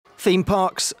Theme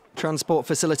parks, transport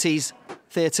facilities,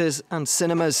 theatres and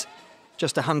cinemas.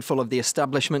 Just a handful of the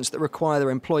establishments that require their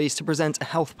employees to present a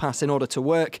health pass in order to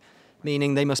work,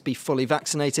 meaning they must be fully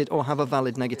vaccinated or have a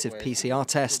valid negative PCR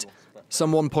test.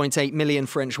 Some 1.8 million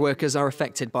French workers are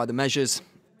affected by the measures.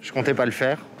 Je comptais pas le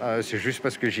faire, c'est juste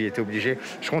parce que j'y étais obligé.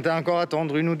 Je comptais encore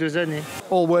attendre 1 ou 2 années.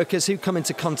 All workers who come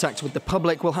into contact with the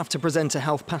public will have to present a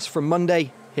health pass from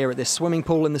Monday. Here at this swimming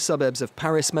pool in the suburbs of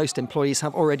Paris, most employees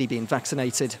have already been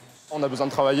vaccinated. On a besoin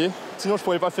de travailler, sinon je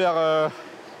pourrais pas faire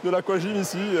de l'aquagym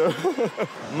ici.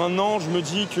 Maintenant, je me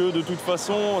dis que de toute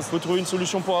façon, il faut trouver une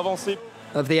solution pour avancer.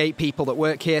 Of the 8 people that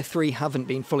work here, 3 haven't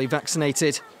been fully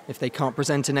vaccinated. If they can't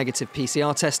present a negative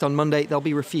PCR test on Monday, they'll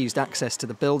be refused access to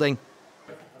the building.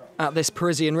 At this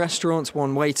Parisian restaurant,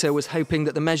 one waiter was hoping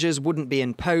that the measures wouldn't be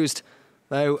imposed,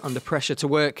 though under pressure to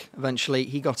work, eventually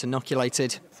he got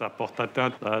inoculated. Ça porte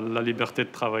atteinte à la liberté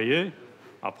de travailler.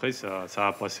 Après, ça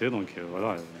a passé, donc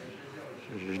voilà,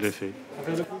 je l'ai fait.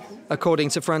 According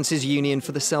to France's Union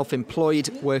for the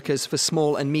Self-Employed, workers for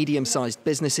small and medium-sized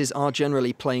businesses are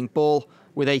generally playing ball,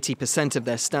 with 80% of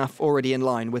their staff already in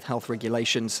line with health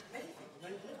regulations.